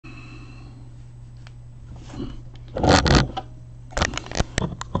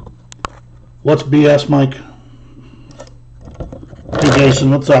What's BS, Mike? Hey, Jason,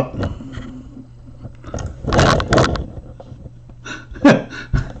 what's up?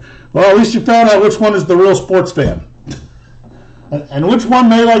 Well, at least you found out which one is the real sports fan, and which one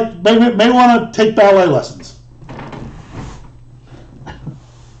may want to take ballet lessons.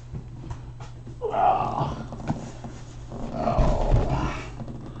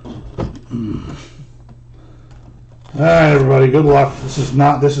 All right, everybody. Good luck.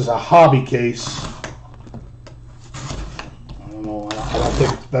 This is a hobby case. I don't know. I don't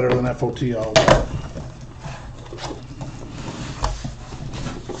think it's better than FOTL.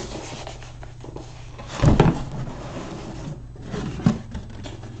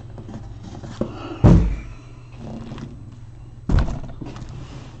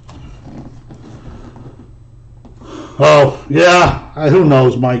 Oh, yeah. Who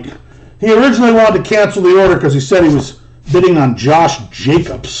knows, Mike? He originally wanted to cancel the order because he said he was bidding on Josh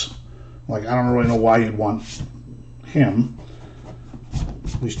Jacobs. Like, I don't really know why you'd want him.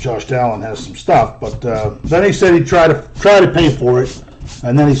 At least Josh Allen has some stuff. But then he said he'd try to pay for it.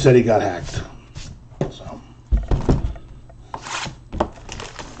 And then he said he got hacked. So.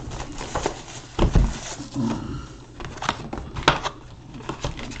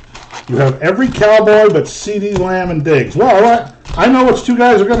 You have every Cowboy but CeeDee Lamb and Diggs. Well, I know which two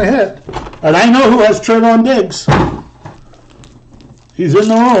guys are going to hit. And I know who has Trevon Diggs. He's in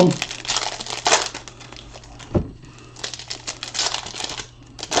the room.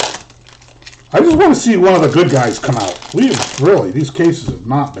 I just want to see one of the good guys come out. These cases have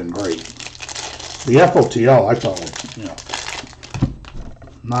not been great. The FOTL, I thought,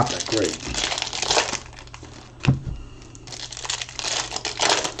 not that great.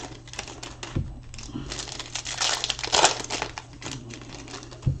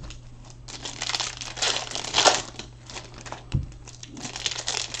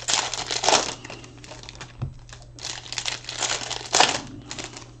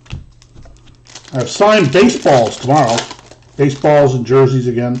 I have signed baseballs tomorrow. Baseballs and jerseys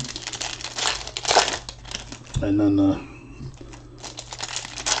again. And then the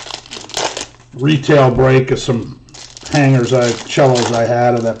retail break of some cellos I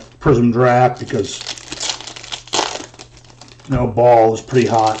had of that Prism draft because, ball is pretty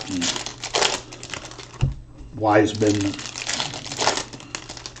hot. And Wiseman.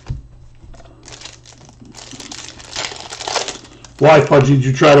 Why, Fudgy, did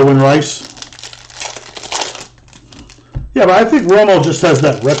you try to win Rice? Yeah, but I think Romo just has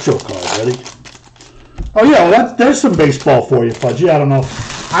that retro card, ready? Oh, yeah, well, there's some baseball for you, Fudgy. I don't know.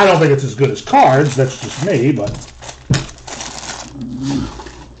 I don't think it's as good as cards. That's just me, but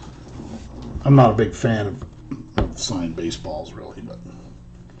I'm not a big fan of signed baseballs, really. But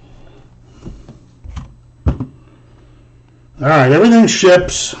all right, everything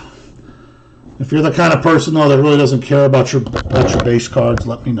ships. If you're the kind of person, though, that really doesn't care about your base cards,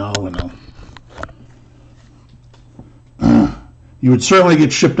 let me know. You would certainly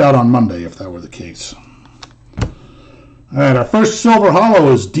get shipped out on Monday if that were the case. All right, our first silver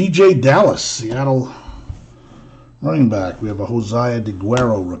hollow is DJ Dallas, Seattle running back. We have a Josiah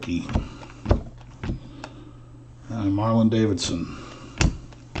DeGuero rookie. And Marlon Davidson.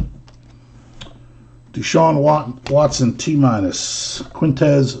 Deshaun Watson T-.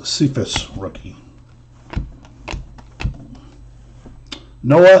 Quintez Cephas rookie.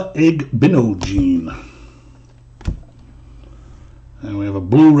 Noah Igbinoghene. And we have a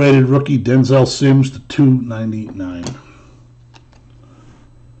blue-rated rookie, Denzel Sims, to $2.99.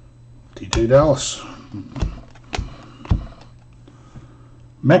 DJ Dallas.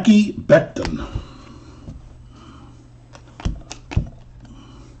 Mekhi Becton.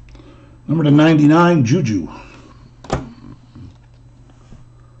 Number to 99, Juju.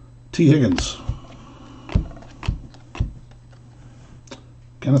 T. Higgins.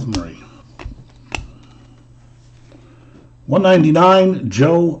 Kenneth Murray. 199,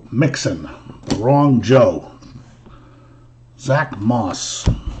 Joe Mixon. The wrong Joe. Zach Moss.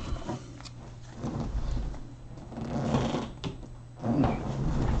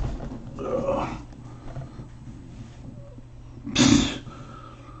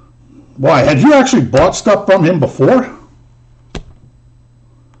 Why, had you actually bought stuff from him before?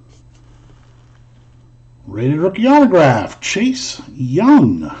 Rated rookie autograph, Chase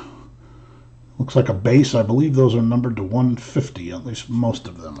Young. Looks like a base. I believe those are numbered to 150. At least most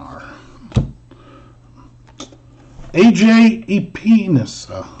of them are. AJ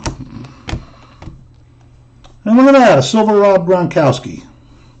Epinesa. And look at that, a silver Rob Gronkowski.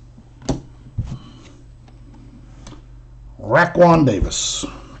 Raquan Davis.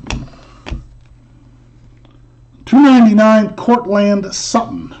 $2.99, Cortland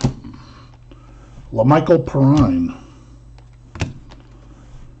Sutton. LaMichael Perrine.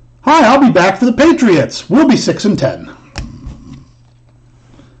 Hi, I'll be back for the Patriots. We'll be 6-10.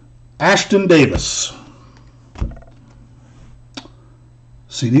 Ashton Davis.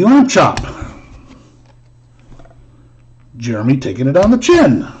 CD Lamb Chop. Jeremy taking it on the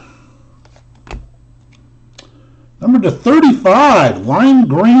chin. Number to 35, lime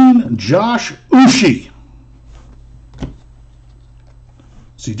green, Josh Ushi.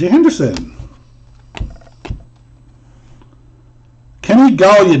 CJ Henderson. Kenny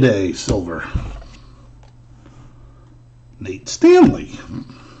Galladay, silver. Nate Stanley.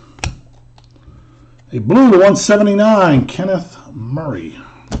 A blue to 179, Kenneth Murray.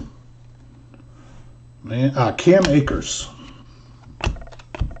 Cam Akers.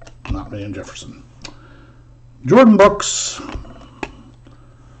 Not Van Jefferson. Jordan Brooks.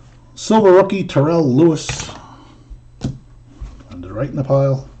 Silver rookie, Terrell Lewis. Right in the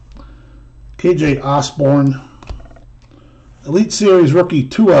pile. KJ Osborne. Elite Series rookie,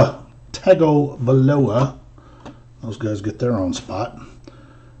 Tua Tagovailoa. Those guys get their own spot.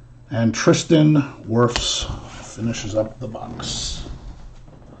 And Tristan Wirfs finishes up the box.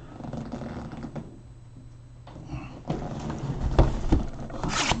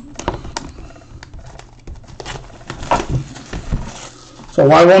 So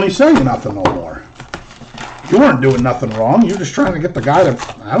why won't he say nothing no more? You weren't doing nothing wrong. You're just trying to get the guy to...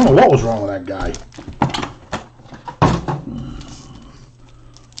 I don't know what was wrong with that guy.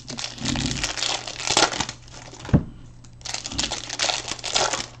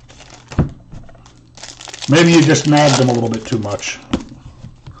 Maybe you just nagged him a little bit too much.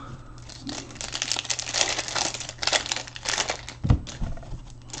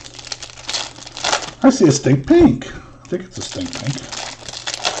 I see a stink pink. I think it's a stink pink.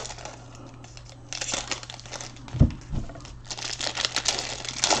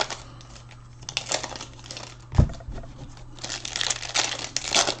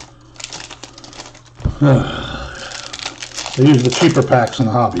 They use the cheaper packs in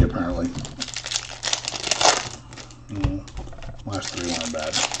the hobby, apparently. Last three weren't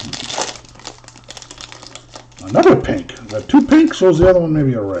bad. Another pink. Is that two pinks, or is the other one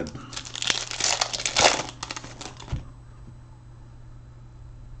maybe a red?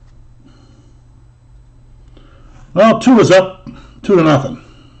 Well, two is up, 2-0.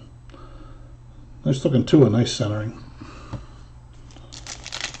 Nice looking two, a nice centering.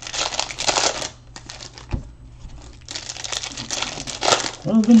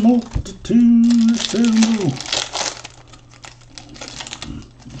 Of the multitude assemble.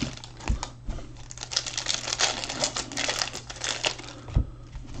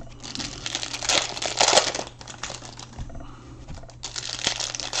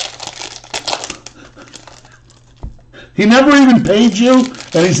 He never even paid you,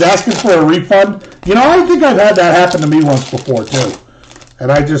 and he's asking for a refund. You know, I think I've had that happen to me once before, too.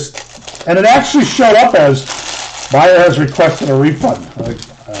 And and it actually showed up as buyer has requested a refund.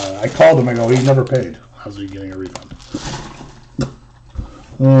 I called him, I go, he never paid. How's he getting a refund?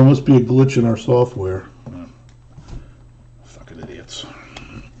 Oh, must be a glitch in our software. Fucking idiots.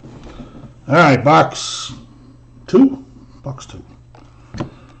 All right, box 2. Box 2.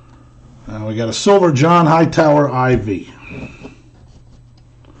 Now we got a silver John Hightower IV.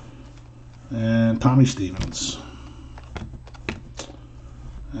 And Tommy Stevens.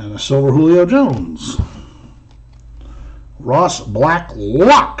 And a silver Julio Jones. Ross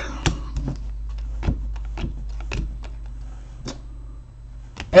Blacklock.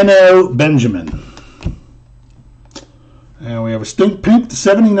 N.O. Benjamin. And we have a stink pink to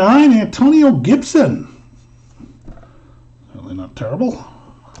 79, Antonio Gibson. Really not terrible.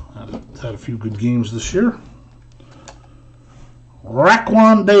 Had a few good games this year.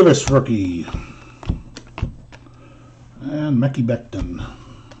 Raquan Davis, rookie. And Mekhi Becton.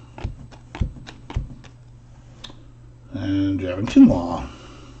 And Javon Kinlaw.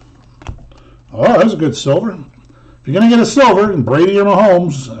 Oh, that's a good silver. If you're going to get a silver, and Brady or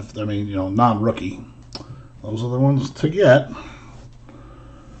Mahomes, non-rookie, those are the ones to get.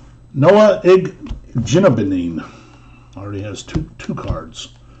 Noah Ginobbenin already has two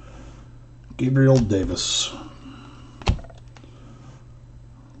cards. Gabriel Davis.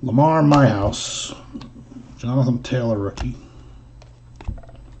 Lamar Myhouse. Jonathan Taylor, rookie.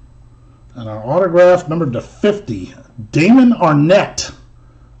 And our autograph number to 50, Damon Arnett.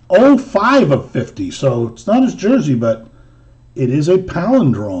 05 of 50. So it's not his jersey, but it is a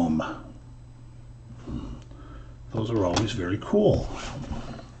palindrome. Those are always very cool.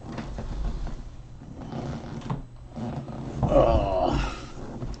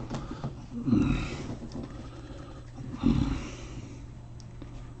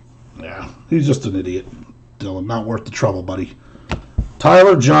 Yeah, He's just an idiot. Dylan, not worth the trouble, buddy.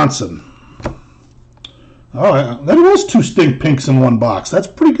 Tyler Johnson. Oh, that was 2 stink pinks in one box. That's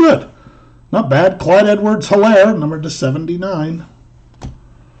pretty good. Not bad. Clyde Edwards-Helaire, numbered to 79. I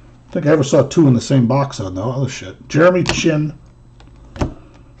think I ever saw 2 in the same box on the other shit. Jeremy Chin.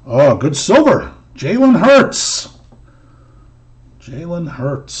 Oh, good silver. Jalen Hurts. Jalen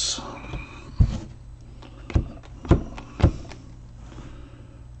Hurts.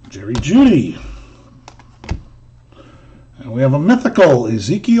 Jerry Jeudy. And we have a mythical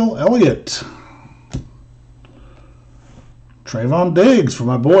Ezekiel Elliott. Trayvon Diggs for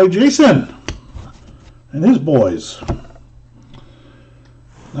my boy Jason and his boys.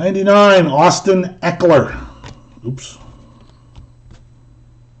 99, Austin Eckler. Oops.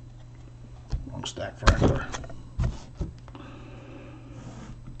 Wrong stack for Eckler.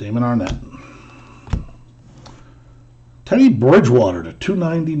 Damon Arnett. Teddy Bridgewater to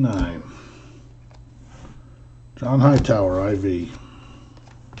 299. John Hightower, IV.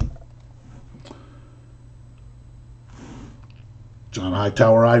 John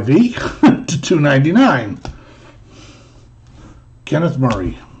Hightower, IV to 299. Kenneth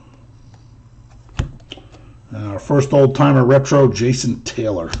Murray. And our first old-timer retro, Jason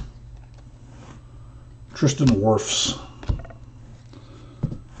Taylor. Tristan Wirfs.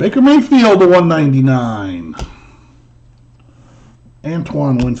 Baker Mayfield to 199.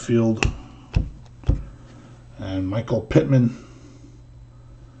 Antoine Winfield. And Michael Pittman.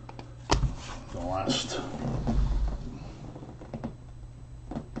 The last.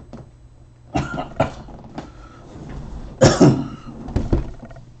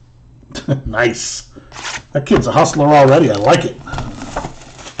 Nice. That kid's a hustler already. I like it.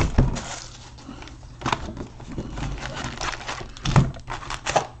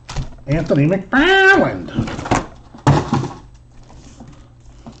 Anthony McFarland.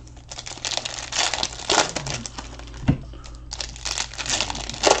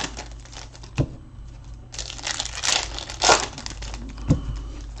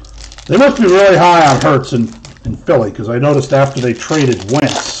 They must be really high on Hurts in Philly, because I noticed after they traded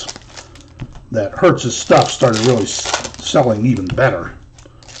Wentz that Hurts' stuff started really selling even better.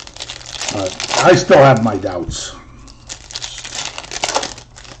 I still have my doubts.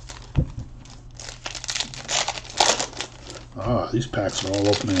 Ah, these packs are all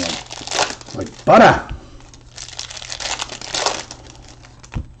opening like butter.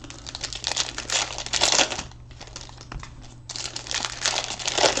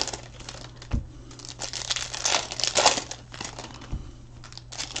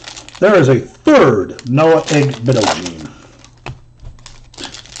 There is a third Noah Egg-Biddlegene.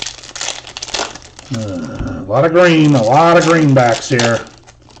 A lot of greenbacks here.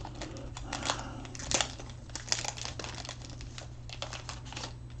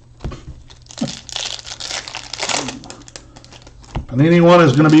 Panini one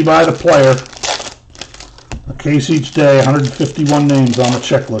is going to be by the player. A case each day, 151 names on the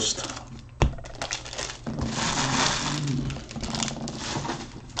checklist.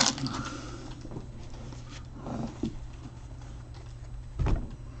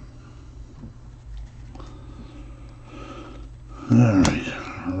 Alright,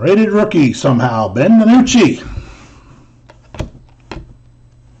 rated rookie somehow, Ben Minucci.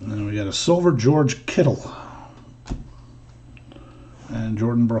 And we got a silver George Kittle. And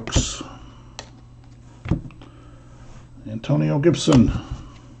Jordan Brooks. Antonio Gibson.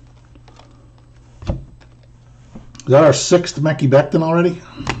 Is that our 6th Mekhi Becton already?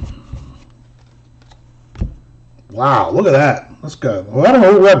 Wow, look at that. That's good. Well, I don't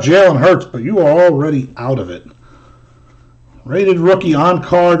know about Jalen Hurts, but you are already out of it. Rated rookie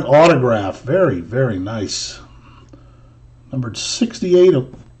on-card autograph. Very, very nice. Numbered 68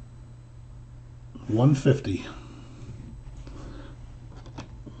 of 150.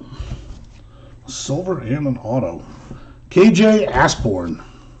 Silver and an auto. KJ Asborn.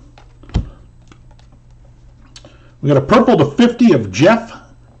 We got a purple to 50 of Jeff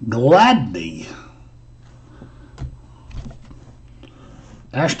Gladney.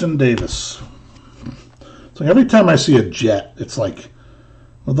 Ashton Davis. So every time I see a Jet, it's like,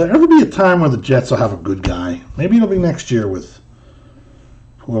 will there ever be a time where the Jets will have a good guy? Maybe it'll be next year with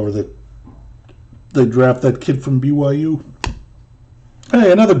whoever they draft that kid from BYU.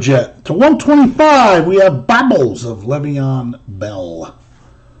 Hey, another Jet. To 125, we have Bobbles of Le'Veon Bell.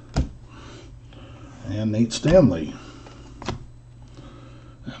 And Nate Stanley.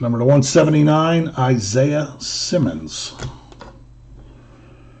 Number to 179, Isaiah Simmons.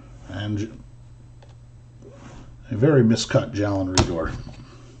 And a very miscut Jalen Reagor.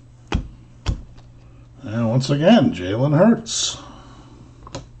 And once again, Jalen Hurts.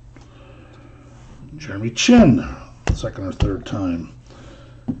 Jeremy Chin, second or third time.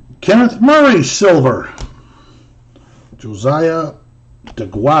 Kenneth Murray, silver. Josiah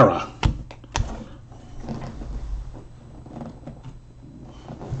DeGuara.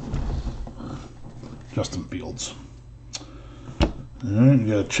 Justin Fields. Alright, we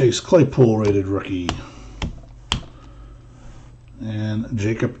got a Chase Claypool rated rookie. And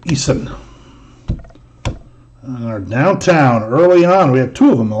Jacob Eason. And our downtown early on, we had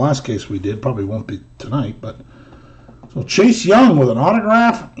two of them the last case we did. Probably won't be tonight, but so Chase Young with an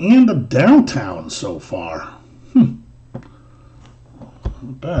autograph and a downtown so far. Not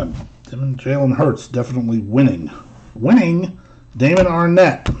bad. Him and Jalen Hurts definitely winning. Winning Damon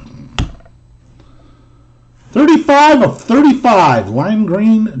Arnett. 35 of 35. Lime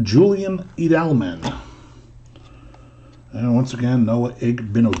green Julian Edelman. And once again, Noah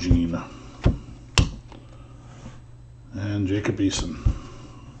Igbinogene. And Jacob Eason.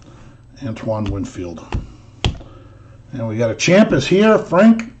 Antoine Winfield. And we got a champ is here,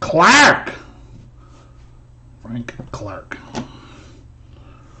 Frank Clark. Frank Clark.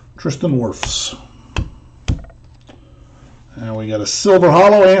 Tristan Wirfs. And we got a silver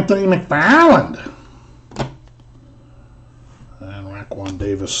hollow, Anthony McFarland. And Raquan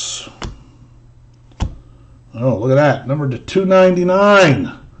Davis. Oh, look at that. Number to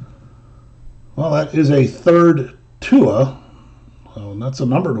 299. Well, that is a third Tua. Oh, and that's a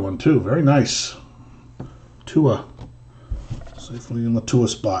numbered one, too. Very nice. Tua. Safely in the Tua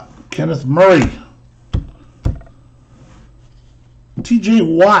spot. Kenneth Murray.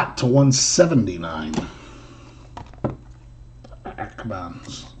 TJ Watt to 179. Come on.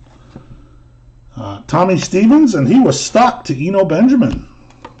 Tommy Stevens, and he was stuck to Eno Benjamin.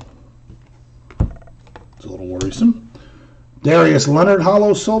 It's a little worrisome. Darius Leonard,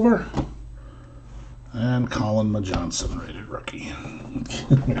 hollow silver. And Colin Johnson, rated rookie.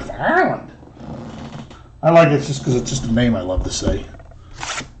 McFarland. I like it just because it's just a name I love to say.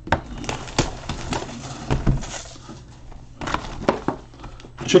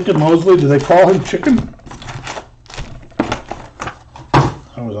 Chicken Mosley, do they call him Chicken?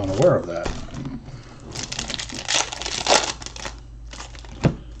 I was unaware of that.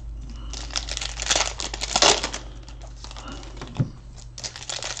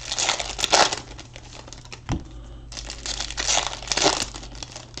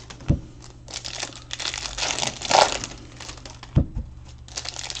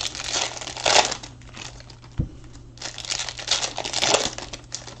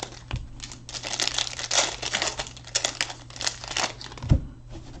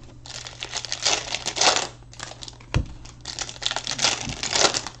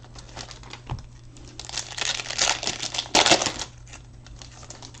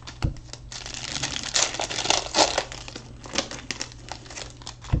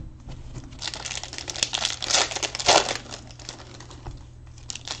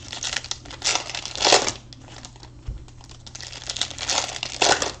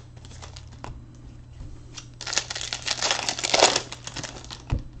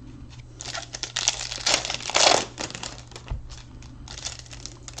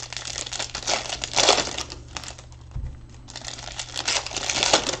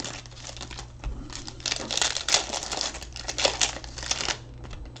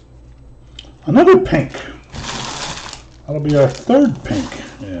 Another pink. That'll be our third pink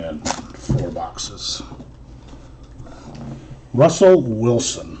in 4 boxes. Russell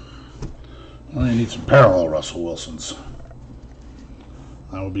Wilson. Well, you need some parallel Russell Wilsons.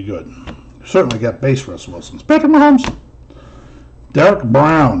 That would be good. You certainly got base Russell Wilsons. Patrick Mahomes. Derek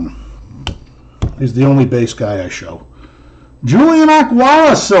Brown. He's the only base guy I show. Julian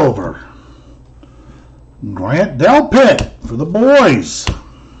Akwara, silver. Grant Delpit for the boys.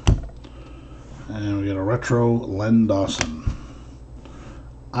 And we got a retro Len Dawson.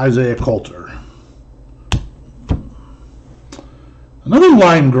 Isaiah Coulter. Another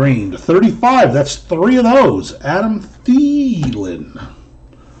lime green to 35. That's 3 of those. Adam Thielen.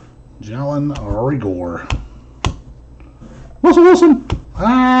 Jalen Rigor. Russell Wilson.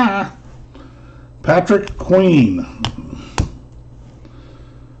 Patrick Queen.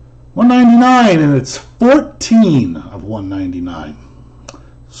 199, and it's 14 of 199.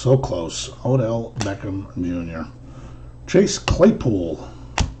 So close. Odell Beckham Jr. Chase Claypool.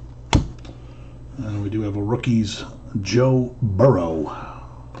 And we do have a rookies, Joe Burrow.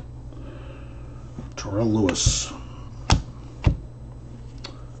 Terrell Lewis.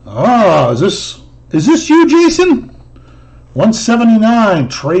 Ah, is this you, Jason? 179,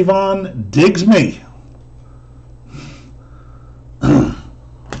 Trayvon Digsby. I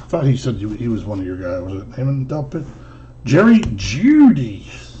thought he said he was one of your guys. Was it him and Delpit? Jerry Judy.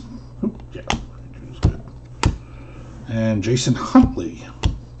 Yeah, and Jason Huntley.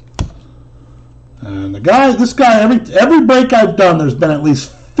 And this guy, every break I've done, there's been at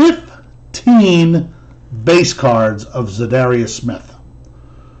least 15 base cards of Zadarius Smith.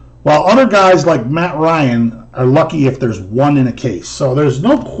 While other guys like Matt Ryan are lucky if there's one in a case. So there's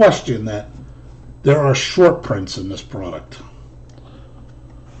no question that there are short prints in this product.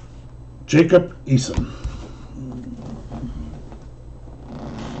 Jacob Eason.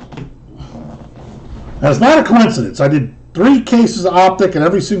 Now, it's not a coincidence. I did 3 cases of Optic, and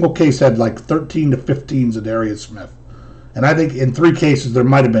every single case had like 13 to 15 Zadarius Smith. And I think in 3 cases there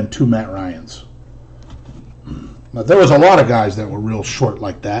might have been 2 Matt Ryans. But there was a lot of guys that were real short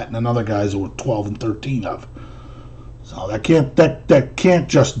like that, and then other guys that were 12 and 13 of. So that can't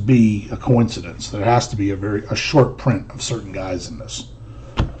just be a coincidence. There has to be a short print of certain guys in this,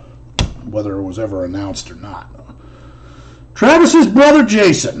 whether it was ever announced or not. Travis's brother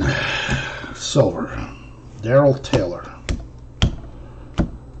Jason, silver. Daryl Taylor.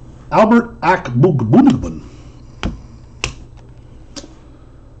 Albert Akbugbunubun.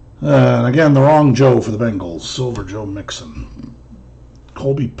 And again, the wrong Joe for the Bengals. Silver Joe Mixon.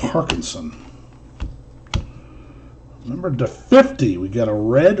 Colby Parkinson. Number to 50, we got a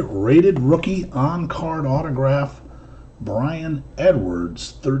red rated rookie on-card autograph. Brian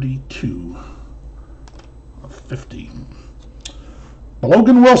Edwards, 32 of 50.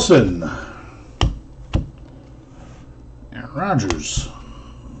 Logan Wilson. Aaron Rodgers.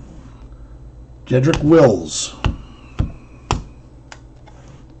 Jedrick Wills.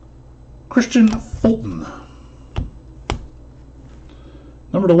 Christian Fulton.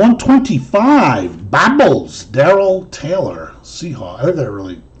 Number to 125, Babbles, Daryl Taylor, Seahawks. I think they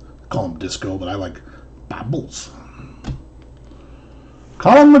really call him Disco, but I like Babbles.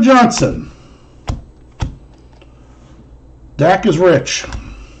 Colin Johnson. Dak is rich.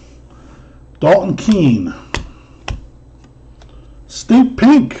 Dalton Keene. Steve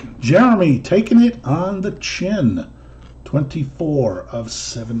Pink, Jeremy taking it on the chin. 24 of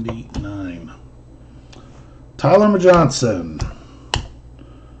 79. Tyler Johnson.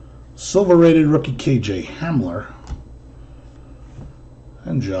 Silver rated rookie KJ Hamler.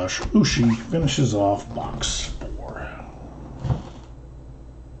 And Josh Ushi finishes off box 4.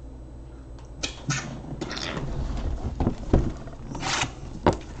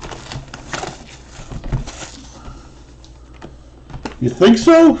 You think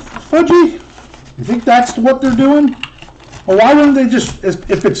so, Fudgy? You think that's what they're doing? Well, why wouldn't they just,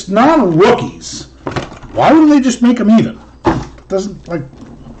 if it's non-rookies, why wouldn't they just make them even? It doesn't, like,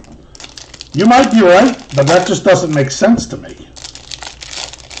 you might be right, but that just doesn't make sense to me.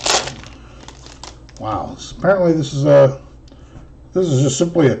 Wow, apparently this is just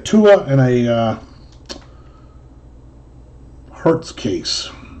simply a Tua and a Hertz case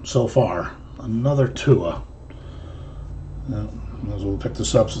so far. Another Tua. Might as well pick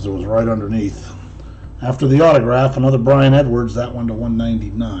this up since it was right underneath. After the autograph, another Brian Edwards, that one to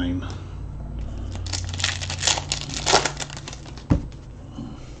 199.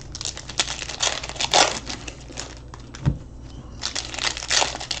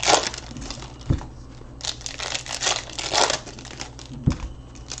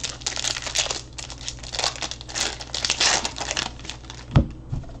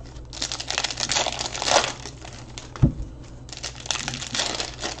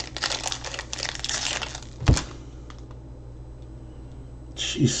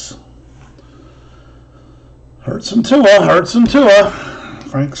 Jeez. Hurts and Tua.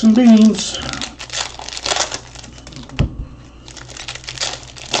 Franks and beans.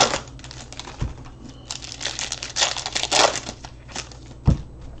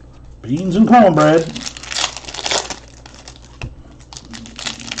 Beans and cornbread.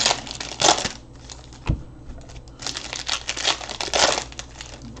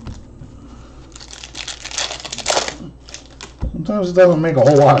 Sometimes it doesn't make a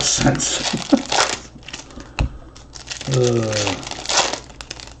whole lot of sense.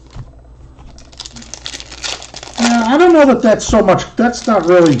 Yeah, I don't know that that's so much. That's not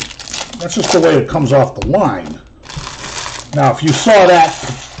really. That's just the way it comes off the line. Now, if you saw that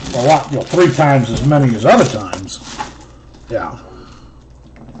a lot, 3 times as many as other times, yeah.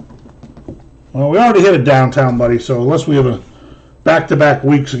 Well, we already hit it downtown, buddy. So unless we have a back-to-back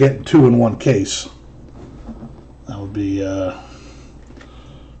weeks of getting 2 in one case, that would be.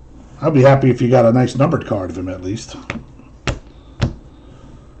 I'd be happy if you got a nice numbered card of him at least.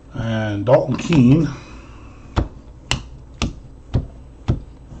 And Dalton Keene.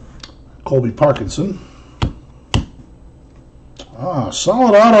 Colby Parkinson.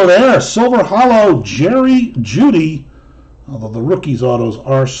 Solid auto there. Silver Hollow, Jerry Jeudy. Although the rookies' autos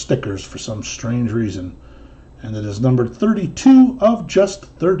are stickers for some strange reason. And it is numbered 32 of just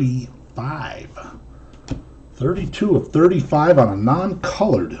 35. 32 of 35 on a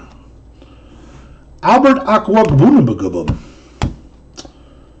non-colored. Albert Aquagbunabagubum.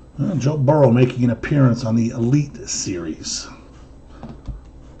 Joe Burrow making an appearance on the Elite Series.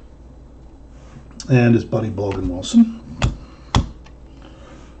 And his buddy Logan Wilson.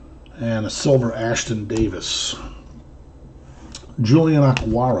 And a silver Ashton Davis. Julian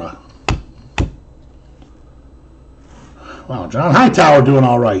Aquara. Wow, John Hightower doing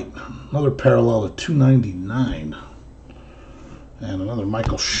all right. Another parallel to 299. And another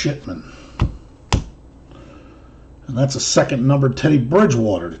Michael Shipman. And that's a second numbered Teddy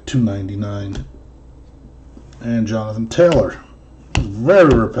Bridgewater to 299. And Jonathan Taylor.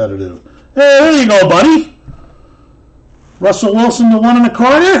 Very repetitive. Hey, there you go, buddy. Russell Wilson to 1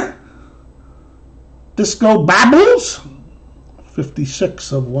 1/4. Disco Babbles.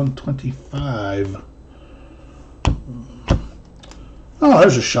 56 of 125. Oh,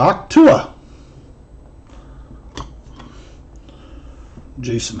 there's a shock. Tua.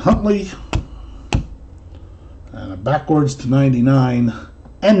 Jason Huntley. And a backwards to 99.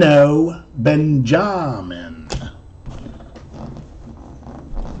 Eno Benjamin.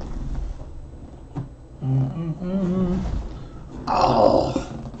 Oh.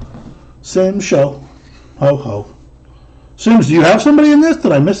 Same show. Ho ho. Sims, do you have somebody in this?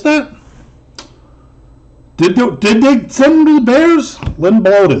 Did I miss that? Did they send me the Bears? Lynn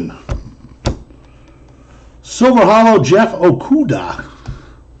Bowden. Silver Hollow Jeff Okuda.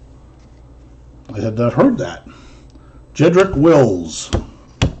 I had not heard that. Jedrick Wills.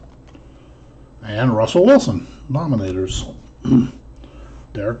 And Russell Wilson. Nominators.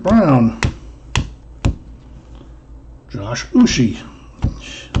 Derek Brown. Josh Ushi.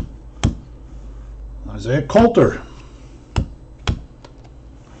 Isaiah Coulter.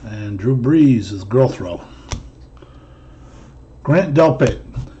 And Drew Brees is girl throw. Grant Delpit.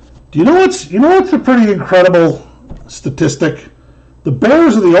 Do you know what's a pretty incredible statistic? The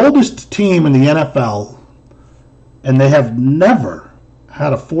Bears are the oldest team in the NFL, and they have never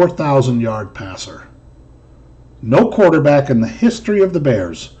had a 4,000-yard passer. No quarterback in the history of the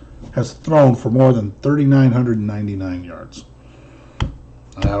Bears has thrown for more than 3,999 yards.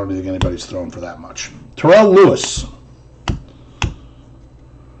 I don't think anybody's thrown for that much. Terrell Lewis.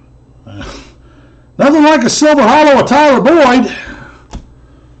 Nothing like a Silver Hollow of Tyler Boyd.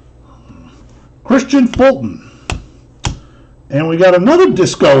 Christian Fulton. And we got another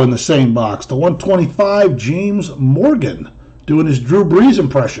disco in the same box. The 125, James Morgan, doing his Drew Brees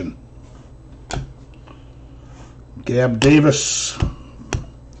impression. Gab Davis.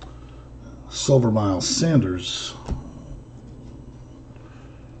 Silver Miles Sanders.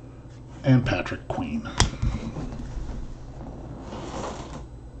 And Patrick Queen.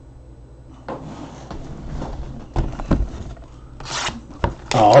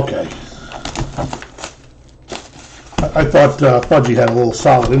 Oh, okay. I thought Fudgy had a little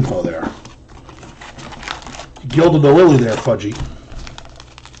solid info there. You gilded the lily there, Fudgy.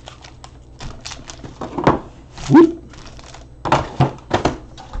 Whoop.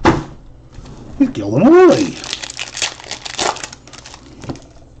 He's gilding a lily.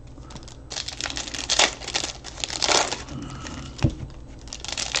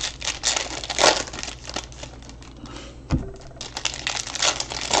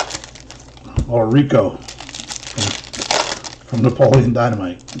 Or Rico from Napoleon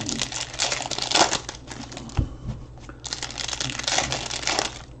Dynamite.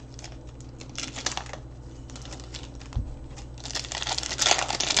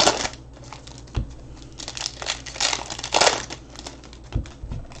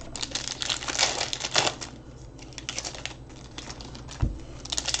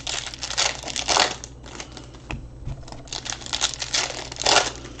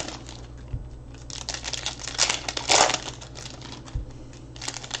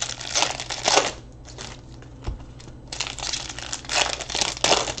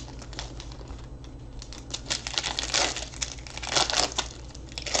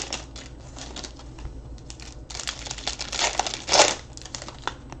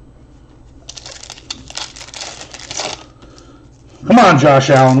 Come on, Josh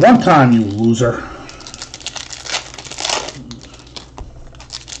Allen. One time, you loser.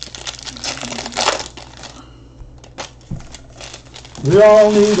 We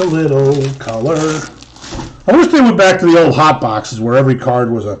all need a little color. I wish they went back to the old hot boxes where every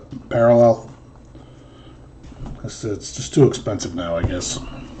card was a parallel. It's just too expensive now, I guess.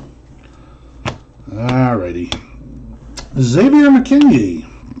 Alrighty. Xavier McKinney.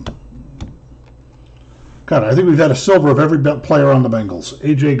 God, I think we've had a silver of every player on the Bengals.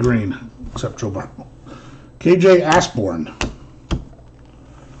 AJ Green, except Joe Burrow. KJ Asborn.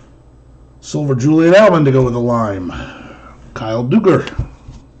 Silver Julian Edelman to go with the lime. Kyle Duggar.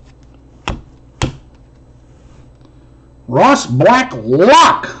 Ross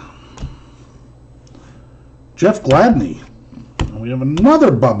Blacklock. Jeff Gladney. And we have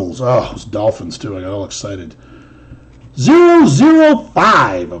another Bubbles. Oh, it's Dolphins too. I got all excited.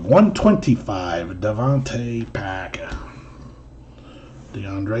 005 of 125. Devontae Pack.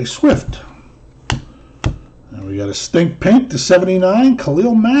 DeAndre Swift. And we got a Stink Pink to 79.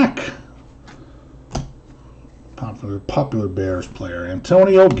 Khalil Mack. Popular Bears player.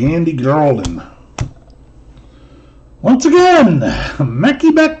 Antonio Gandy Geraldine. Once again,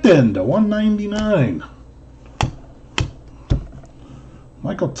 Mackie Becton to 199.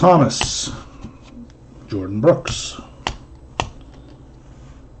 Michael Thomas. Jordan Brooks.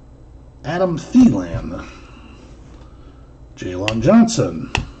 Adam Thielen. Jalen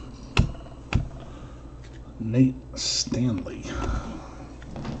Johnson. Nate Stanley.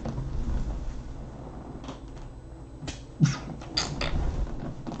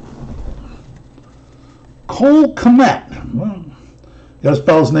 Cole Kmet. Well, you gotta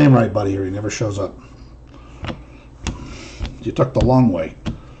spell his name right, buddy, or he never shows up. You took the long way.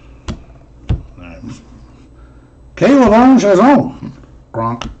 Right. Caleb Onchazon.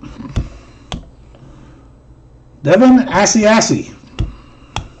 Gronk. Devin Asiasi.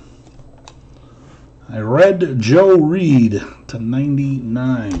 I read Joe Reed to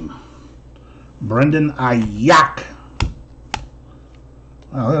 99. Brendan Ayak.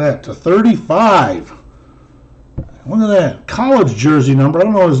 Wow, look at that, to 35. Look at that. College jersey number. I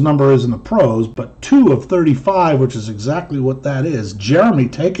don't know what his number is in the pros, but 2 of 35, which is exactly what that is. Jeremy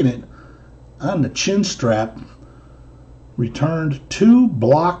taking it on the chin strap. Returned 2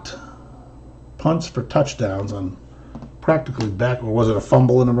 blocked punts for touchdowns on practically back, or was it a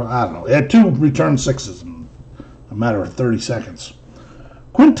fumble? I don't know. He had 2 returned 6s in a matter of 30 seconds.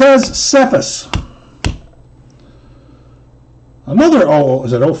 Quintez Cephas. Another,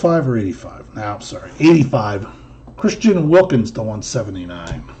 is it 05 or 85? No, I'm sorry, 85. Christian Wilkins to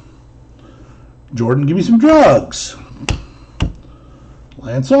 179. Jordan, give me some drugs.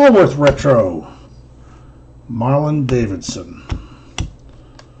 Lance Allworth retro. Marlon Davidson.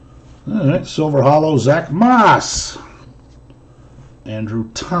 All right, Silver Hollow, Zach Moss. Andrew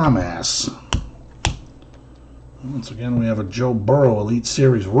Thomas. Once again, we have a Joe Burrow Elite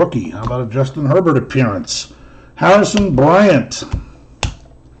Series rookie. How about a Justin Herbert appearance? Harrison Bryant.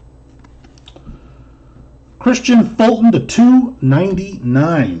 Christian Fulton to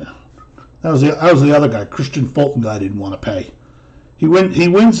 299. That was the other guy, Christian Fulton, that I didn't want to pay. He wins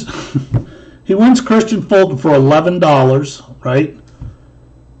he wins Christian Fulton for $11, right?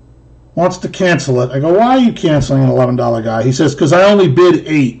 Wants to cancel it. I go, why are you canceling an $11 guy? He says, because I only bid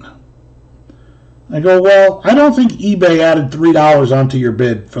 $8. I go, well, I don't think eBay added $3 onto your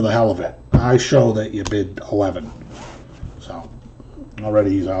bid for the hell of it. I show that you bid 11. So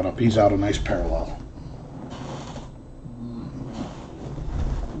already he's out a nice parallel.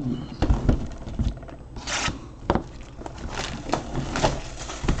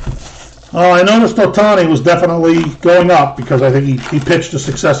 Oh, I noticed Ohtani was definitely going up because I think he pitched a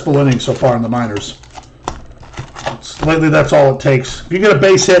successful inning so far in the minors. Lately, that's all it takes. If you get a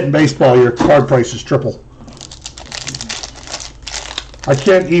base hit in baseball, your card price is triple. I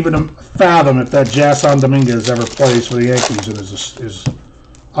can't even fathom if that Jason Dominguez ever plays for the Yankees. And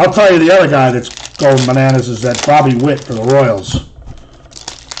I'll tell you the other guy that's going bananas is that Bobby Witt for the Royals.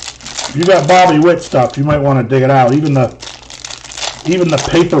 If you got Bobby Witt stuff, you might want to dig it out. Even the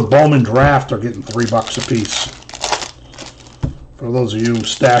paper Bowman draft are getting $3 a piece. For those of you who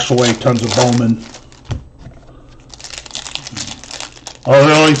stash away tons of Bowman. Oh,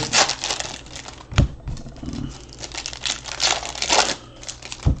 really?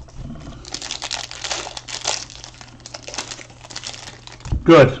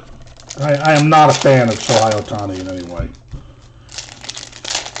 Good. I am not a fan of Shohei Ohtani in any way.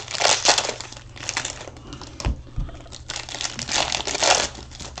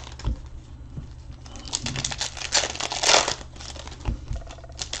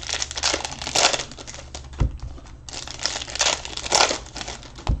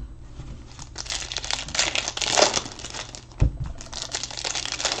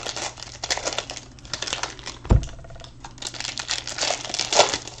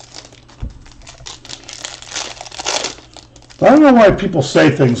 I don't know why people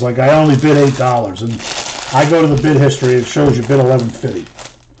say things like, I only bid $8, and I go to the bid history, it shows you bid $11.50.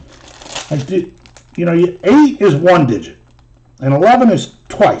 Like, you know, 8 is 1 digit, and 11 is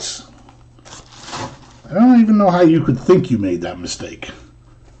twice. I don't even know how you could think you made that mistake.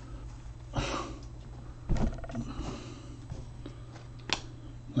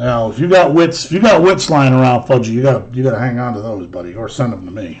 Now, if you got wits lying around, Fudgy, you gotta hang on to those, buddy, or send them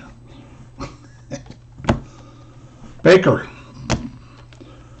to me. Baker.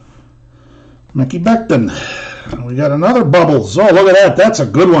 Mickey Becton. We got another Bubbles. Oh, look at that. That's a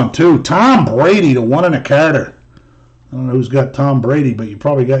good one, too. Tom Brady to 1 1/4. I don't know who's got Tom Brady, but you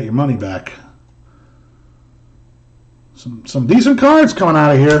probably got your money back. Some decent cards coming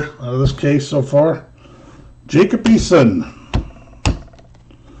out of here, out of this case so far. Jacob Eason.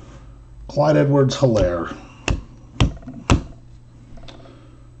 Clyde Edwards-Helaire.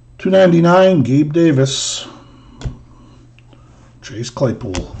 $2.99, Gabe Davis. Chase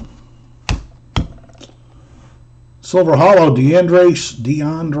Claypool. Silver Hollow,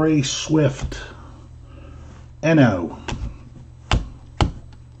 DeAndre Swift. Eno.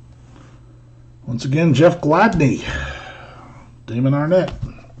 Once again, Jeff Gladney. Damon Arnett.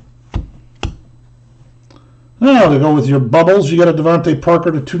 Now, to go with your Bubbles, you got a Devontae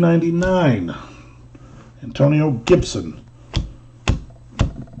Parker to $2.99. Antonio Gibson.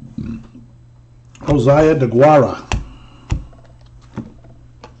 Josiah DeGuara.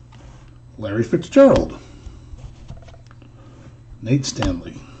 Larry Fitzgerald. Nate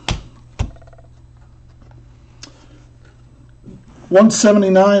Stanley.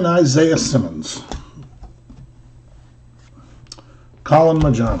 179, Isaiah Simmons.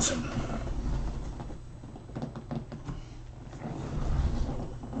 Colin Johnson.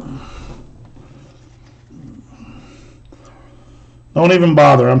 Don't even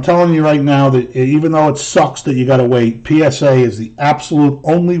bother. I'm telling you right now that even though it sucks that you got to wait, PSA is the absolute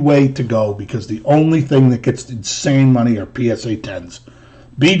only way to go because the only thing that gets insane money are PSA 10s.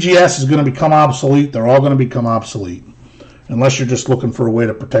 BGS is going to become obsolete. They're all going to become obsolete unless you're just looking for a way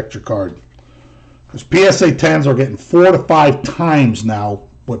to protect your card. Because PSA 10s are getting 4 to 5 times now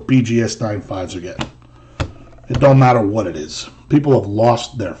what BGS 95s are getting. It don't matter what it is. People have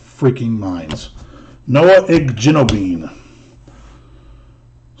lost their freaking minds. Noah Igbinobin.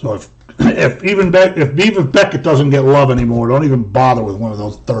 So if even Beckett doesn't get love anymore, don't even bother with one of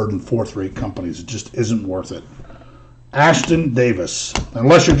those 3rd and 4th rate companies. It just isn't worth it. Ashton Davis.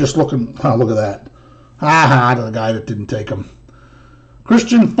 Unless you're just looking, oh, look at that. Ha to the guy that didn't take him.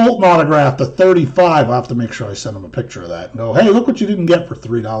 Christian Fulton autograph to 35. I'll have to make sure I send him a picture of that and go, hey, look what you didn't get for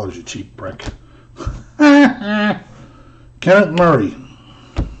 $3, you cheap brick. Kenneth Murray.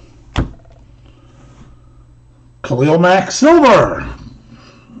 Khalil Mack Silver.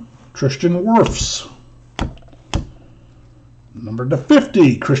 Tristan Wirfs. Number to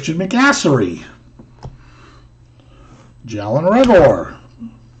 50, Christian McCaffrey. Jalen Reagor.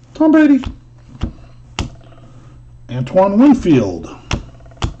 Tom Brady. Antoine Winfield.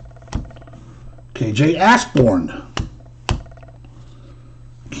 KJ Ashbourne.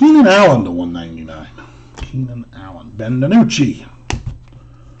 Keenan Allen to 199. Keenan Allen. Ben DiNucci.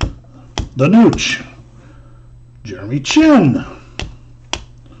 The Nooch. Jeremy Chin.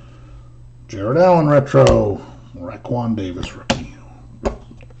 Jared Allen retro. Raquan Davis rookie.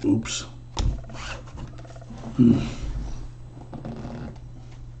 Oops. Do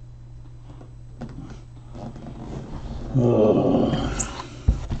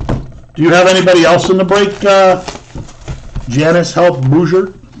you have anybody else in the break, Janice Help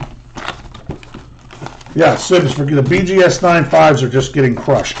Bouger? Yeah, Sibs, forget the BGS 95s are just getting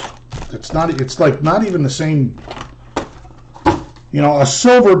crushed. It's like not even the same. You know, a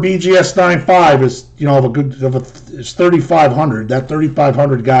silver BGS 95 is, you know, is 3,500. That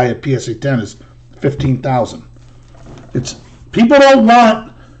 3,500 guy at PSA 10 is 15,000. It's people don't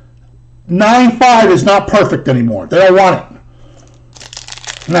want 95 is not perfect anymore. They don't want it.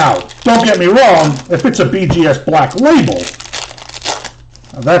 Now, don't get me wrong. If it's a BGS Black Label,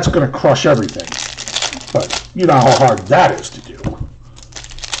 that's going to crush everything. But you know how hard that is to do.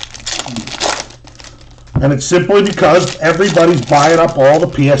 And it's simply because everybody's buying up all the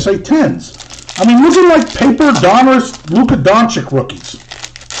PSA 10s. I mean, looking like paper Donners, Luka Doncic rookies.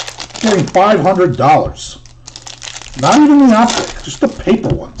 Getting $500. Not even the optic, just the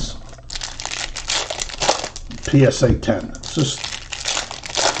paper ones. PSA 10. It's just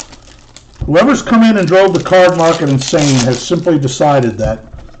whoever's come in and drove the card market insane has simply decided that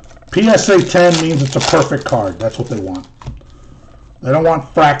PSA 10 means it's a perfect card. That's what they want. They don't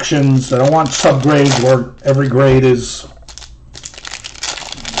want fractions. They don't want subgrades where every grade is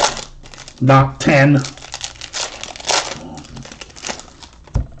not 10.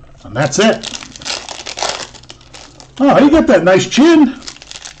 And that's it. Oh, you got that nice chin.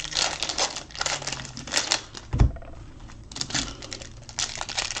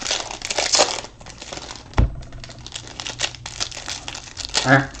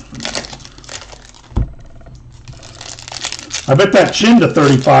 I bet that chin to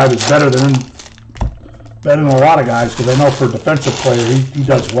 35 is better than a lot of guys, because I know for a defensive player, he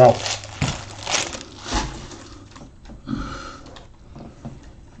does well.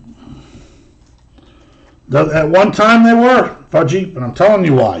 At one time they were, Fudgy, but I'm telling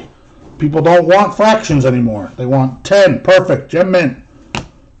you why. People don't want fractions anymore. They want 10, perfect, gem mint.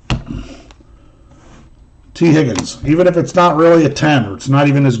 T. Higgins, even if it's not really a 10, or it's not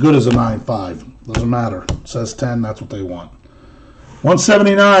even as good as a 9.5, doesn't matter. It says 10, that's what they want.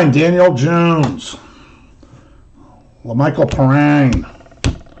 179, Daniel Jones. LaMichael Perrine.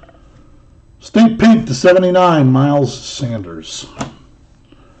 Stink Pink to 79, Miles Sanders.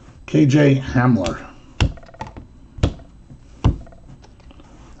 KJ Hamler.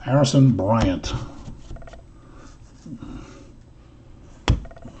 Harrison Bryant.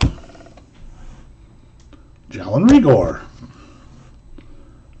 Jalen Rigor.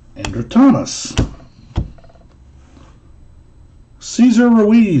 Andrew Thomas. Cesar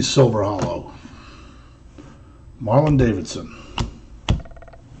Ruiz, Silver Hollow. Marlon Davidson.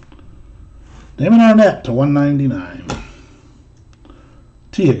 Damon Arnett to 199.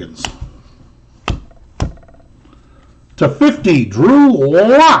 T. Higgins. To 50, Drew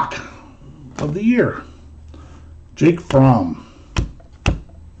Lock of the year. Jake Fromm.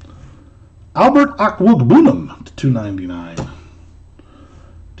 Albert Akwugbunam to 299.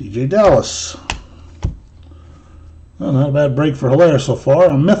 DJ Dallas. Well, not a bad break for Hilaire so far.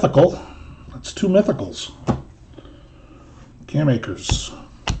 A mythical. That's 2 mythicals. Cam Akers.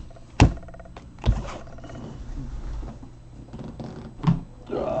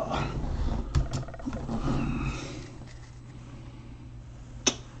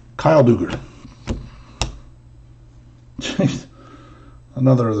 Kyle Duger.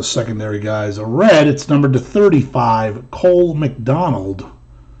 Another of the secondary guys. A red, it's numbered to 35. Cole McDonald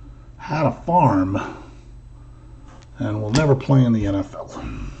had a farm and will never play in the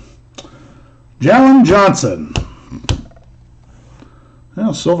NFL. Jalen Johnson.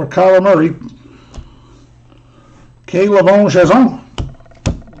 Well, silver Kyler Murray. K. Lavon Chazon.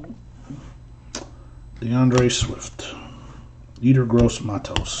 DeAndre Swift. Dieter Gross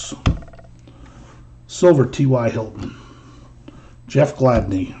Matos. Silver T.Y. Hilton. Jeff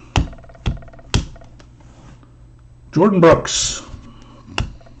Gladney. Jordan Brooks.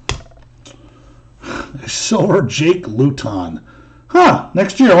 Silver Jake Luton.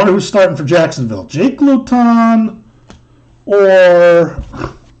 Next year I wonder who's starting for Jacksonville. Jake Luton or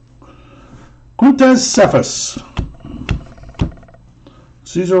Quintez Cephas.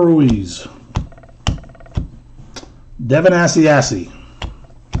 Cesar Ruiz. Devin Asiasi.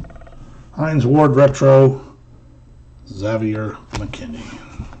 Hines Ward Retro. Xavier McKinney.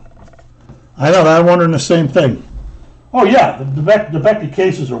 I know, I'm wondering the same thing. Oh yeah, the Becky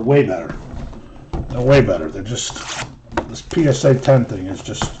cases are way better. They're way better. They're just, this PSA 10 thing is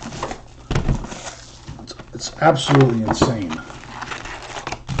just, it's absolutely insane.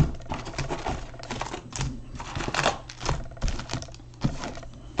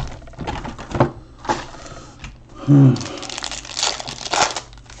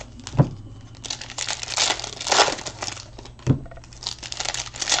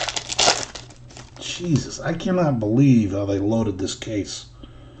 Jesus, I cannot believe how they loaded this case.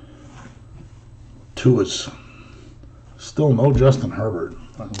 Two is still no Justin Herbert.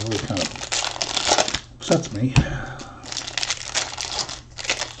 That really kind of upsets me.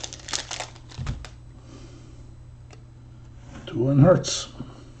 Tua and Hurts.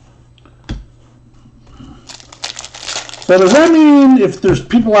 So does that mean if there's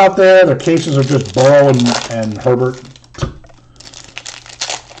people out there, their cases are just Burrow and Herbert?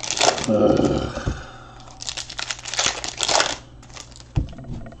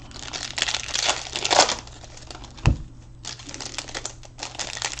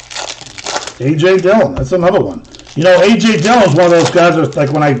 A.J. Dillon, that's another one. You know, A.J. Dillon is one of those guys that's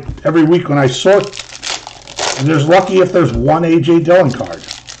like every week when I sort, and there's lucky if there's one A.J. Dillon card.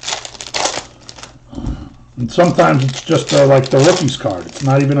 And sometimes it's just like the rookies card. It's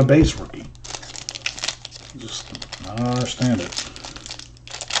not even a base rookie. I don't understand it.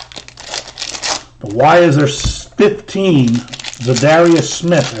 But why is there 15 Zadarius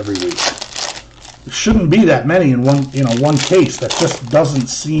Smith every week? There shouldn't be that many in one case. That just doesn't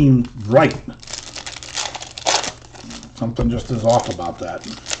seem right. Something just is off about that.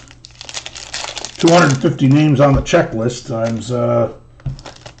 250 names on the checklist times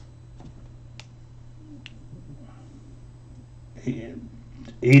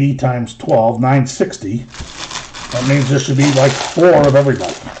 80 times 12, 960. That means there should be like 4 of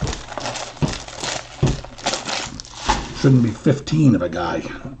everybody. Shouldn't be 15 of a guy.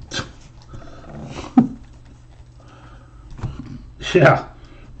 Yeah,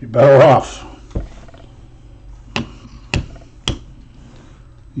 you're better off.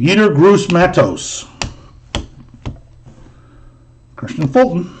 Yetur Gross Matos. Christian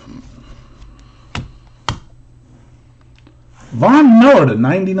Fulton. Von Miller to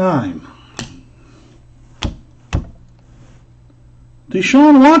 99.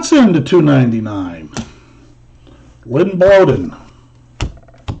 Deshaun Watson to 299. Lynn Bowden.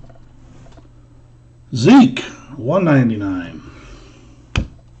 Zeke, 199.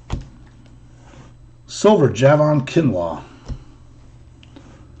 Silver, Javon Kinlaw.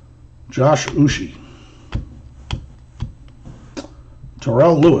 Josh Uche.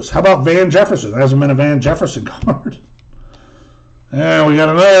 Terrell Lewis. How about Van Jefferson? There hasn't been a Van Jefferson card. And we got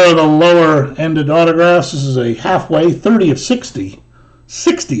another of the lower-ended autographs. This is a halfway, 30 of 60.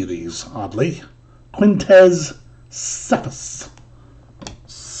 60 of these, oddly. Quintez Cephas.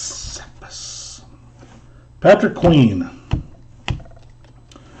 Patrick Queen.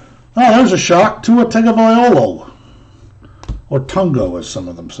 Oh, there's a shock. Tua Tagovailoa. Or Tungo, as some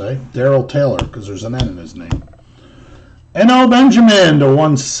of them say. Darrell Taylor, because there's an N in his name. Eno Benjamin to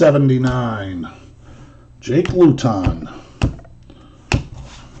 179. Jake Luton.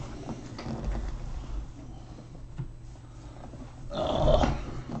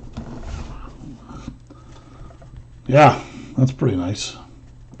 Yeah, that's pretty nice.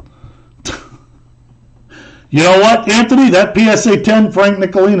 You know what, Anthony? That PSA 10 Frank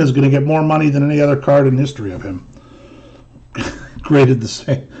Nicolina is going to get more money than any other card in history of him. Graded the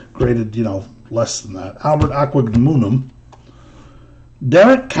same, graded, less than that. Albert Aquagmunum.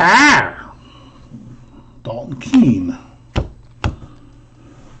 Derek Carr. Dalton Keene.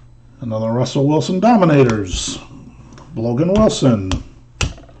 Another Russell Wilson Dominators. Logan Wilson.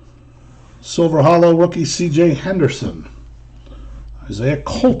 Silver Hollow rookie C.J. Henderson. Isaiah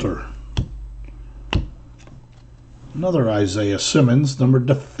Coulter. Another Isaiah Simmons, numbered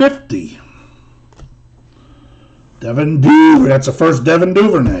to 50. Devin Duvernay. That's the first Devin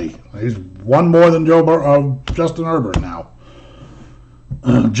Duvernay. He's one more than Justin Herbert now.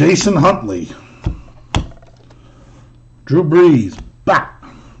 Jason Huntley. Drew Brees. Back.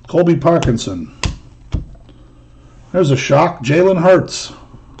 Colby Parkinson. There's a shock. Jalen Hurts.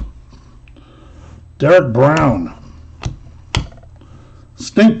 Derek Brown.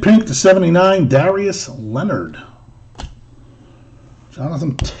 Stink Pink to 79. Darius Leonard.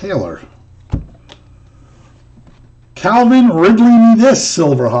 Jonathan Taylor. Calvin Ridley this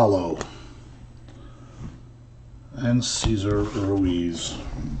Silver Hollow. And Cesar Ruiz. Is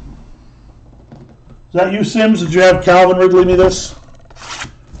that you, Sims? Did you have Calvin Ridley this?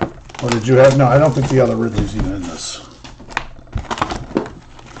 Or did you have... No, I don't think the other Ridley's even in this.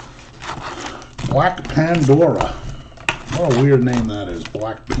 Black Pandora. What a weird name that is.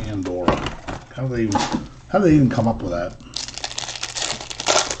 Black Pandora. How do they even come up with that?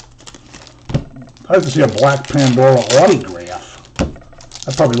 I like to see a Black Pandora autograph.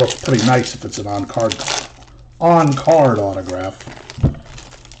 That probably looks pretty nice if it's an on-card autograph.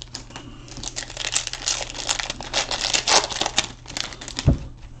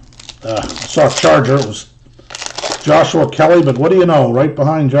 I saw a Charger. It was Joshua Kelly, but what do you know? Right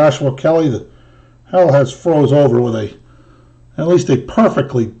behind Joshua Kelly, the hell has froze over with at least a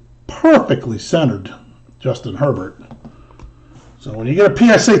perfectly centered Justin Herbert. So when you get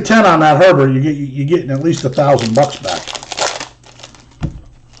a PSA 10 on that Herbert, you're getting at least $1,000 back.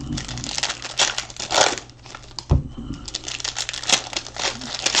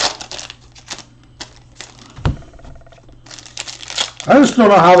 I just don't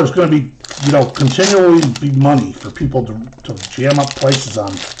know how there's going to be, continually be money for people to jam up prices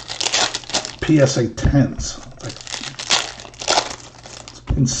on PSA 10s. It's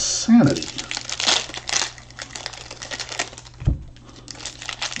insanity.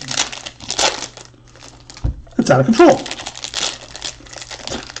 It's out of control.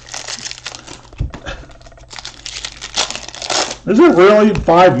 Is it really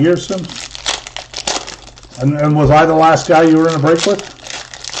 5 years since? And was I the last guy you were in a break with?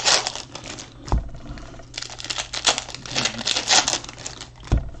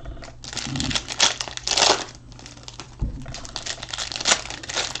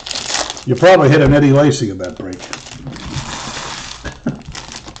 You probably hit an Eddie Lacy in that break.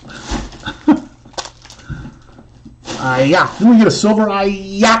 Yeah. Didn't we get a silver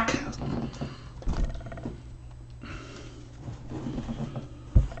Ayak?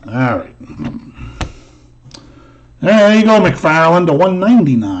 All right. There you go, McFarland to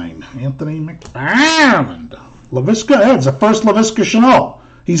 199. Anthony McFarland. LaVisca, it's the first LaVisca Chenault.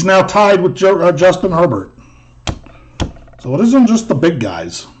 He's now tied with Justin Herbert. So it isn't just the big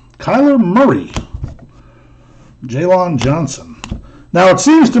guys. Kyler Murray. Jalen Johnson. Now, it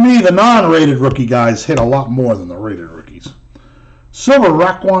seems to me the non-rated rookie guys hit a lot more than the rated rookies. Silver,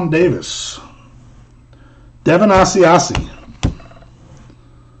 Raquan Davis. Devin Asiasi.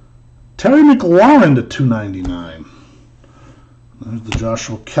 Terry McLaurin to 299. There's the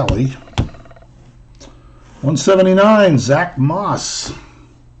Joshua Kelly. 179, Zach Moss.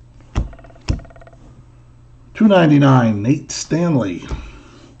 299, Nate Stanley.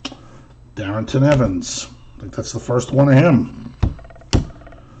 Darrington Evans. I think that's the first one of him.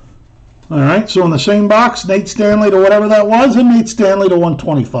 All right, so in the same box, Nate Stanley to whatever that was, and Nate Stanley to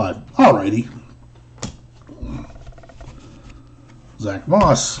 125. All righty. Zach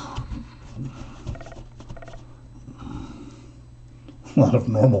Moss. A lot of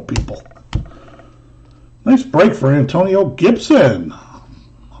normal people. Nice break for Antonio Gibson.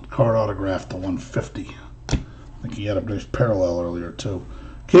 Card autograph to 150. I think he had a nice parallel earlier, too.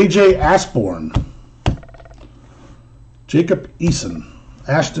 KJ Asborn. Jacob Eason.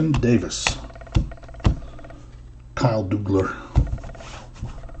 Ashton Davis. Kyle Dugler.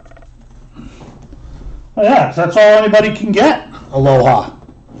 Oh yeah, that's all anybody can get. Aloha.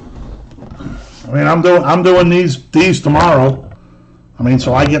 I mean, I'm doing these tomorrow. I mean,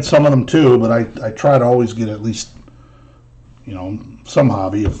 so I get some of them too, but I try to always get at least, you know, some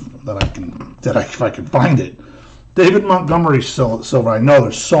hobby if I can find it. David Montgomery Silver. I know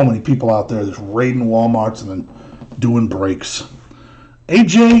there's so many people out there that's raiding Walmarts and then doing breaks.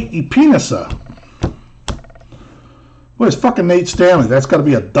 AJ Epinesa. What is fucking Nate Stanley? That's got to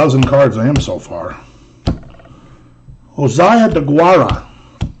be a dozen cards of him so far. Josiah DeGuara.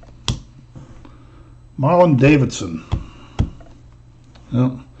 Marlon Davidson.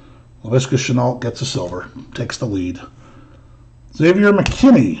 Yep. LaVisca Chenault gets a silver. Takes the lead. Xavier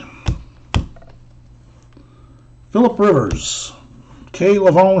McKinney. Philip Rivers. K.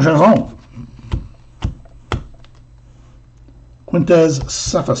 Lavon Jason. Quintez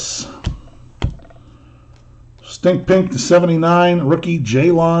Cephas. Stink Pink to 79. Rookie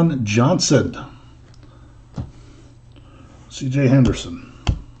Jalon Johnson. C.J. Henderson.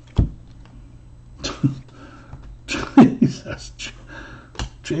 Jesus.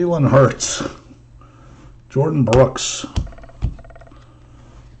 Jalen Hurts. Jordan Brooks.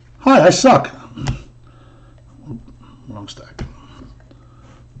 Hi, I suck. Wrong stack.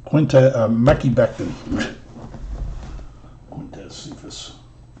 Mekhi Becton. Quintez Cephas.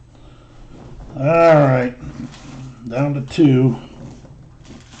 All right. Down to 2.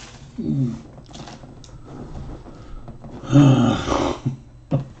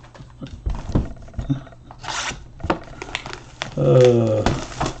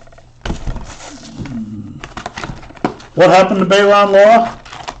 What happened to Bayron Law?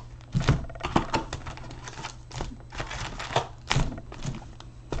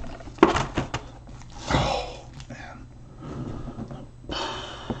 Oh, man.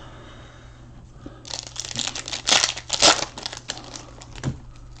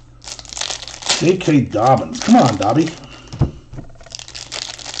 J.K. Dobbins. Come on, Dobby.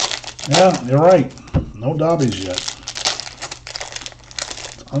 Yeah, you're right. No Dobbies yet.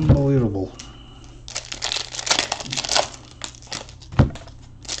 It's unbelievable.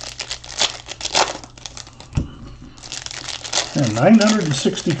 Yeah,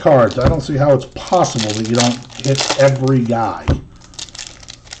 960 cards. I don't see how it's possible that you don't hit every guy. It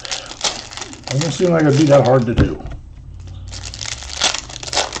doesn't seem like it'd be that hard to do.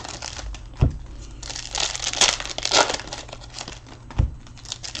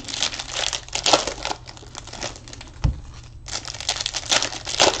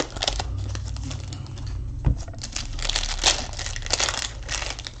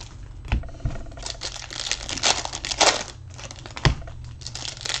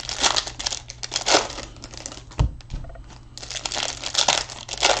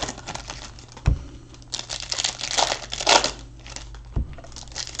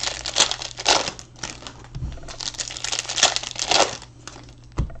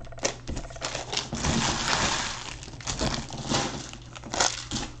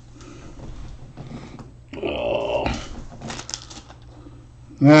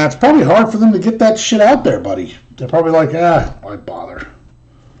 Nah, it's probably hard for them to get that shit out there, buddy. They're probably like, why bother?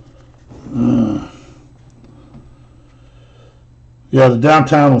 Yeah, the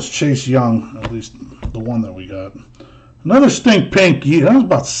downtown was Chase Young, at least the one that we got. Another Stink Pink. Yeah, that was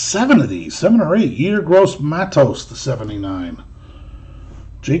about 7 of these, 7 or 8. Year Gross Matos to 79.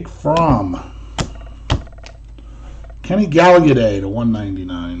 Jake Fromm. Kenny Galladay to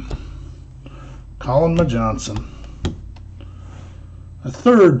 199. Colin Johnson. A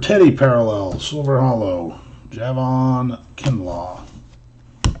third Teddy parallel, Silver Hollow, Javon Kinlaw.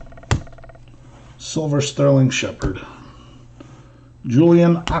 Silver Sterling Shepard.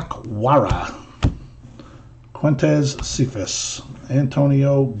 Julian Aquara. Quintez Cephas.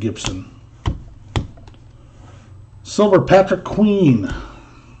 Antonio Gibson. Silver Patrick Queen.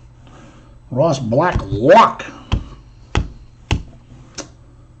 Ross Blacklock.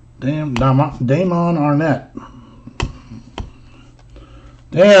 Damon Arnett.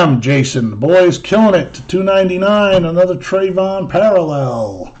 Damn, Jason. The boys killing it to 299. Another Trayvon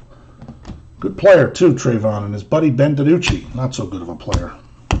parallel. Good player, too, Trayvon. And his buddy Ben DiNucci. Not so good of a player.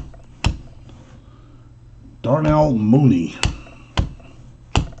 Darnell Mooney.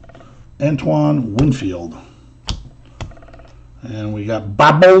 Antoine Winfield. And we got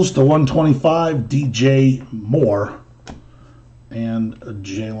Bobbles to 125. DJ Moore. And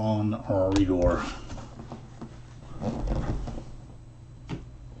Jalen Rigor.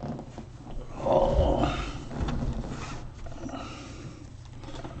 Oh.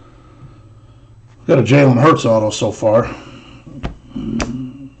 Got a Jalen Hurts auto so far.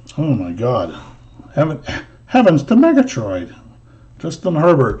 Oh my God. Heavens to Megatroid. Justin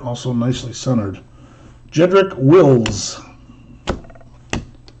Herbert, also nicely centered. Jedrick Wills.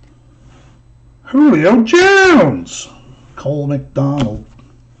 Julio Jones. Cole McDonald.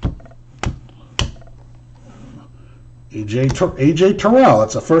 AJ Terrell.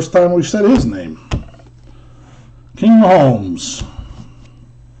 That's the first time we've said his name. King Mahomes.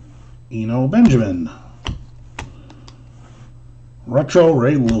 Eno Benjamin. Retro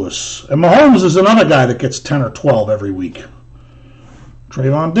Ray Lewis. And Mahomes is another guy that gets 10 or 12 every week.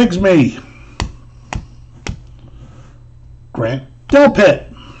 Trayvon Diggsby. Grant Delpit.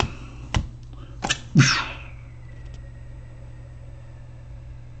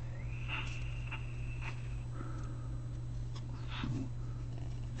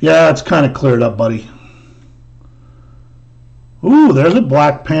 Yeah, it's kind of cleared up, buddy. Ooh, there's a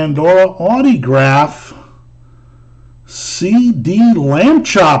Black Pandora autograph. CD Lamb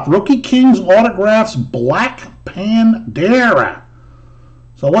Chop. Rookie Kings autographs Black Pandora.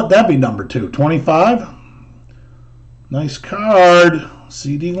 So what that be number 2? 25? Nice card.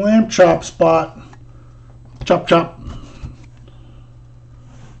 CD Lamb Chop spot. Chop, chop.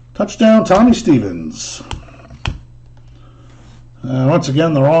 Touchdown, Tommy Stevens. Once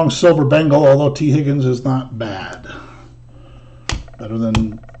again, the wrong silver Bengal, although T. Higgins is not bad. Better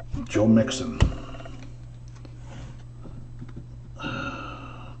than Joe Mixon.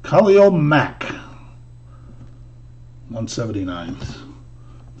 Khalil Mack. 179.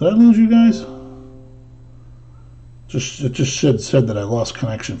 Did I lose you guys? It just said that I lost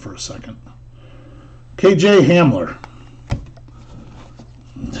connection for a second. KJ Hamler.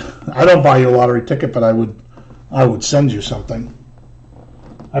 I don't buy you a lottery ticket, but I would send you something.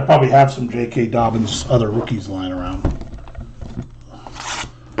 I probably have some J.K. Dobbins other rookies lying around.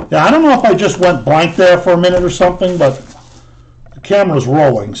 Yeah, I don't know if I just went blank there for a minute or something, but the camera's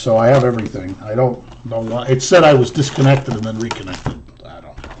rolling, so I have everything. I don't know why. It said I was disconnected and then reconnected. I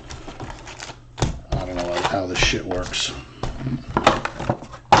don't know how this shit works.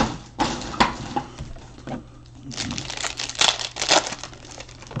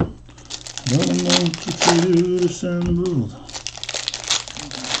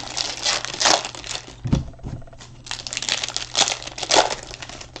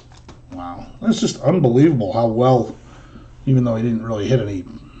 Wow, it's just unbelievable how well, even though he didn't really hit any,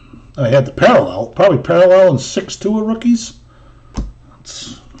 I had the parallel, probably parallel and 6-2 of rookies.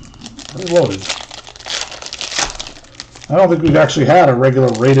 It's very loaded. I don't think we've actually had a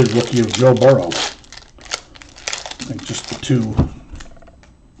regular rated rookie of Joe Burrow. I think just the 2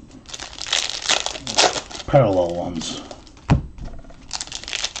 parallel ones.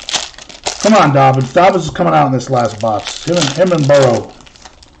 Come on, Dobbins. Dobbins is coming out in this last box. Him and Burrow.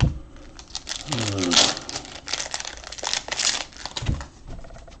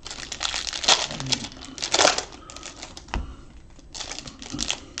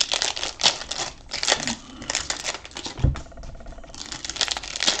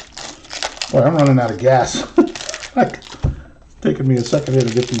 Boy, I'm running out of gas. It's taking me a second here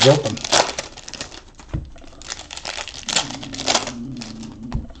to get these open.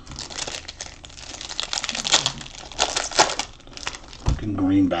 Fucking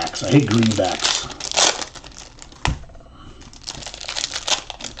greenbacks. I hate greenbacks.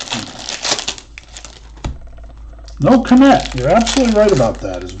 No Komet. You're absolutely right about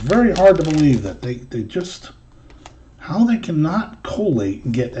that. It's very hard to believe that they just, how they cannot collate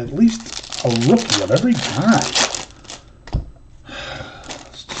and get at least a rookie of every guy.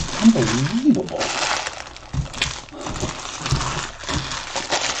 It's just unbelievable.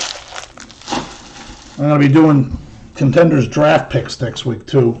 I'm going to be doing Contenders draft picks next week,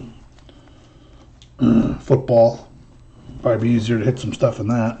 too. Football. Probably be easier to hit some stuff in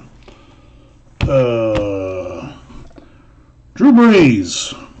that. Drew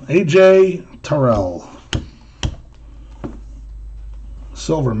Brees, AJ Terrell,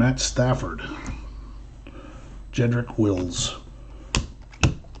 silver Matt Stafford, Jedrick Wills,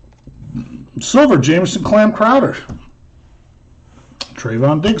 silver Jamison Clam Crowder,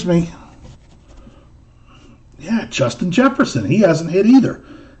 Trayvon Digsby. Yeah, Justin Jefferson. He hasn't hit either.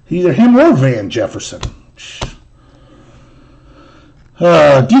 Either him or Van Jefferson.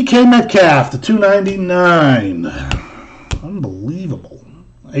 DK Metcalf to 299. Unbelievable.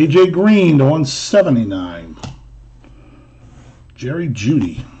 AJ Green to 179. Jerry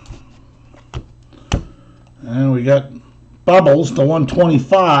Jeudy. And we got Bubbles to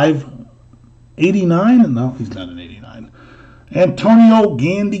 125. 89? No, he's not an 89. Antonio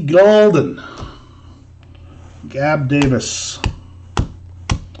Gandy Golden. Gab Davis.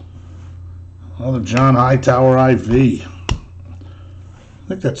 Another John Hightower IV. I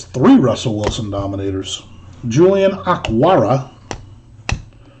think that's 3 Russell Wilson dominators. Julian Akwara.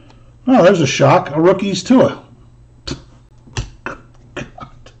 Oh, there's a shock. A rookie's Tua. God.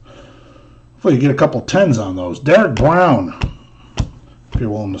 Hopefully you get a couple 10s on those. Derek Brown. If you're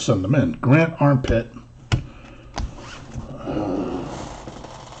willing to send them in. Grant Armpit.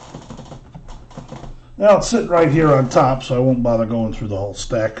 Now it's sitting right here on top, so I won't bother going through the whole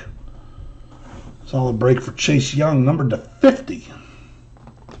stack. Solid break for Chase Young, numbered to 50.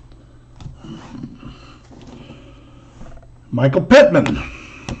 Michael Pittman.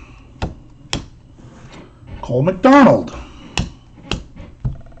 Cole McDonald.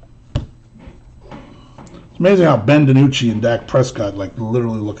 It's amazing how Ben DiNucci and Dak Prescott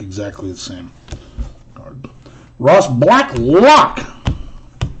literally look exactly the same. Ross Blacklock.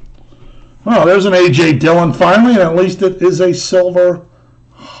 Oh, there's an A.J. Dillon finally, and at least it is a silver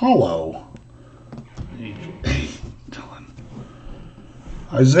hollow. A.J. Dillon.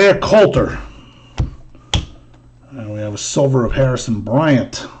 Isaiah Coulter. And we have a silver of Harrison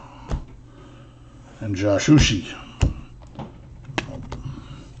Bryant. And Josh Uche.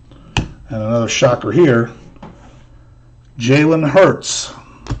 And another shocker here. Jalen Hurts.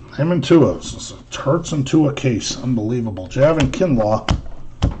 Him and Tua. It's a Hurts and Tua case. Unbelievable. Javon Kinlaw.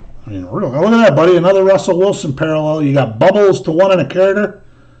 I mean, really, look at that, buddy. Another Russell Wilson parallel. You got Bubbles to 1 and a quarter.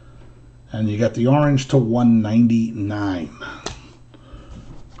 And you got the orange to 199.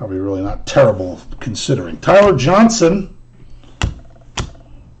 Probably really not terrible considering. Tyler Johnson.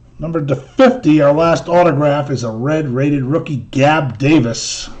 Numbered to 50. Our last autograph is a red rated rookie, Gab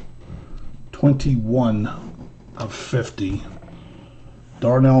Davis. 21 of 50.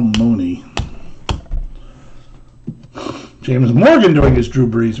 Darnell Mooney. James Morgan doing his Drew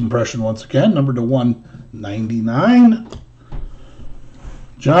Brees impression once again. Numbered to 199.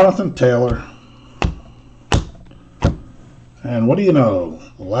 Jonathan Taylor. And what do you know?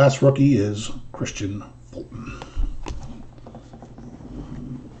 The last rookie is Christian Fulton.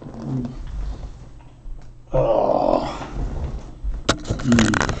 Oh.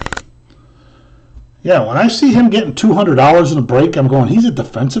 Yeah, when I see him getting $200 in a break, I'm going, he's a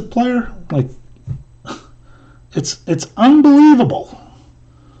defensive player? It's unbelievable.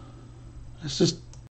 It's just